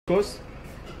couscous,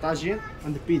 tagine,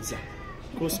 and pizza.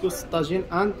 Couscous, tagine,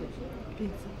 and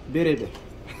pizza. Berede.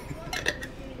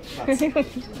 This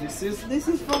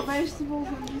is for vegetables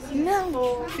and this is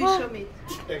for fish or meat.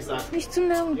 Exactly. Isto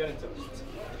não.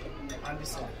 And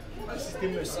this one. This is the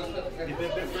musk, the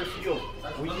berber perfume.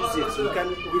 We use it.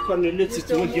 We can relate it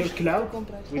with your cloud,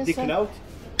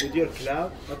 with your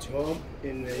cloud at home,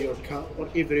 in your car, or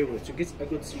everywhere to get a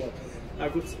good smell, a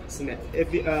good smell. If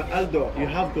although you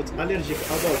have got allergic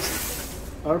about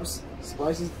herbs,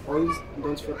 spices, oils,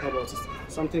 don't feel about it.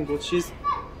 Something which is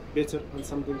better and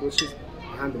something which is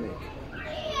handmade.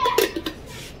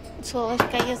 Só acho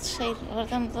que há esse cheiro. Agora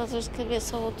está-me a dar dor de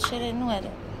cabeça ou outro cheiro não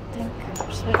era. Tenho que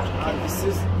perceber porque. And this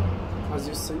is, as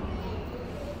you see,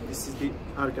 this is the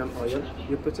argan oil.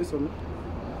 You put it on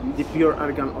the pure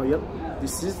argan oil.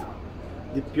 This is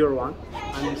the pure one,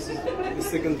 and this is the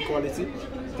second quality,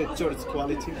 the third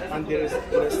quality, and there is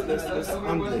less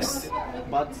and less.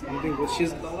 But something which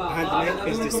is handmade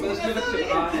is this one.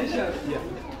 Yeah.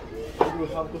 And we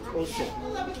have got also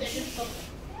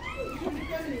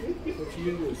what you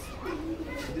use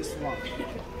this one.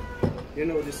 You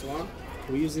know this one.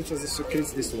 We use it as a secret.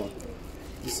 This one.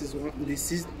 This is one.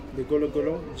 This is the golo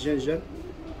golo ginger,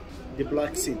 the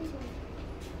black seed.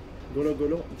 Golo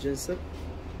golo ginger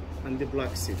and the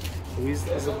black seed. We use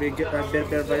it as a big berber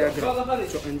Viagra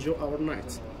to enjoy our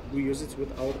night. We use it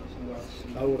with our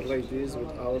ladies,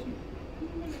 with our.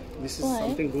 This is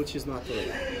something which is natural.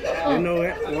 You know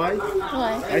why?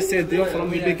 Why? I said from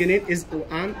the beginning is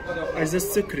one as a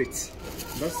secret.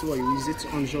 That's why we use it to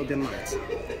enjoy the night.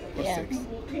 For sex.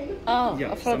 Oh,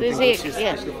 yeah, for the sex,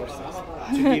 yeah. To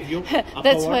give you a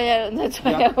that's power. why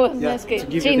I was asking. To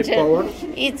give Ginger. you the power.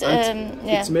 It's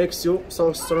It makes you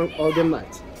so strong all the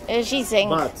night. Ginseng.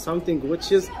 But something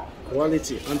which is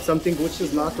quality and something which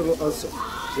is natural also.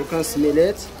 You can smell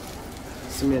it.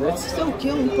 Smell it. So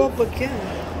que pouco can.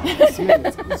 Smell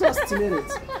it. Just smell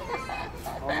it.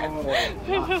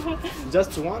 Oh,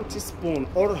 just 1 teaspoon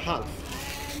or half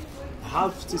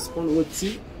teaspoon with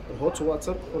tea, or hot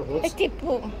water, or hot. É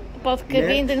tipo, pode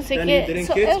cabindo, não sei o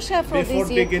quê. É o chá before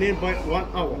beginning by 1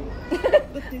 hour.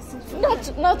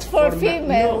 Not for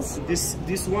females. No,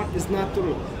 this one is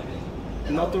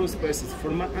natural spices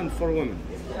for men and for women.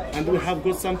 And we have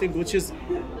got something which is,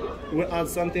 we add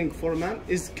something for man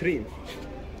is cream.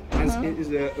 And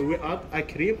we add a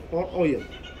cream or oil.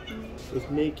 You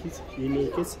make it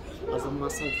as a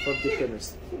massage for the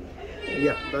penis.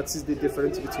 Yeah, that is the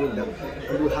difference between them.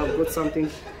 And we have got something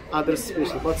other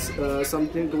special, but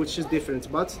something which is different.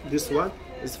 But this one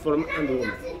is for man and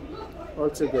woman all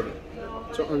together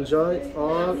to enjoy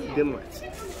all the night.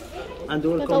 And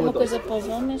we'll come with us.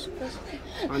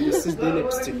 And this is the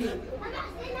lipstick.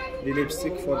 The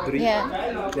lipstick for three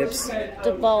lips.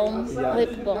 The balm,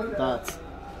 lip balm. That.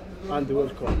 And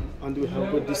welcome. And we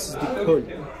have got this is the coil.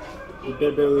 The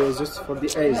berber uses for the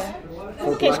eyes,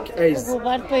 for black eyes.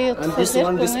 And this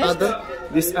one, this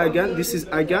is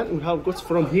again. We have got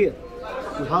from here.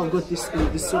 We have got this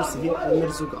source here in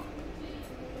Merzouga.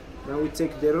 Now we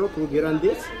take the rope, we grind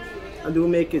it, and we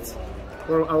make it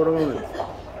for our women.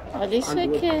 Olha, isso é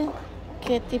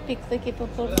que é típico daqui para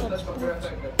pôr todos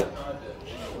prontos.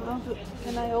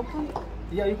 Can I open?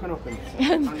 Yeah, you can open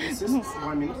it. And this is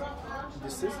 1 minute.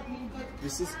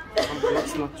 This is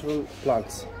complex natural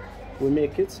plants. We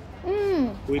make it.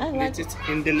 We put it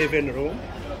in the living room,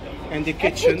 and the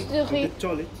kitchen, and the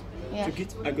toilet to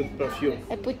get a good perfume.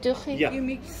 Yeah. You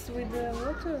mix with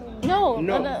water? No,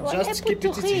 just keep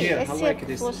it here, like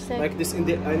this in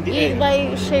the air.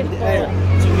 Vai cheio de air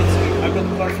to get a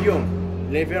good perfume.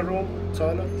 Living room,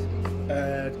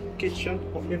 toilet, kitchen,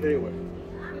 everywhere.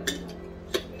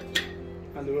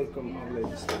 And welcome our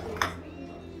ladies.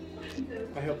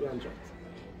 I hope you enjoyed.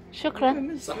 Shukran.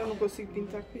 Eu não consigo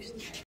pintar com isto.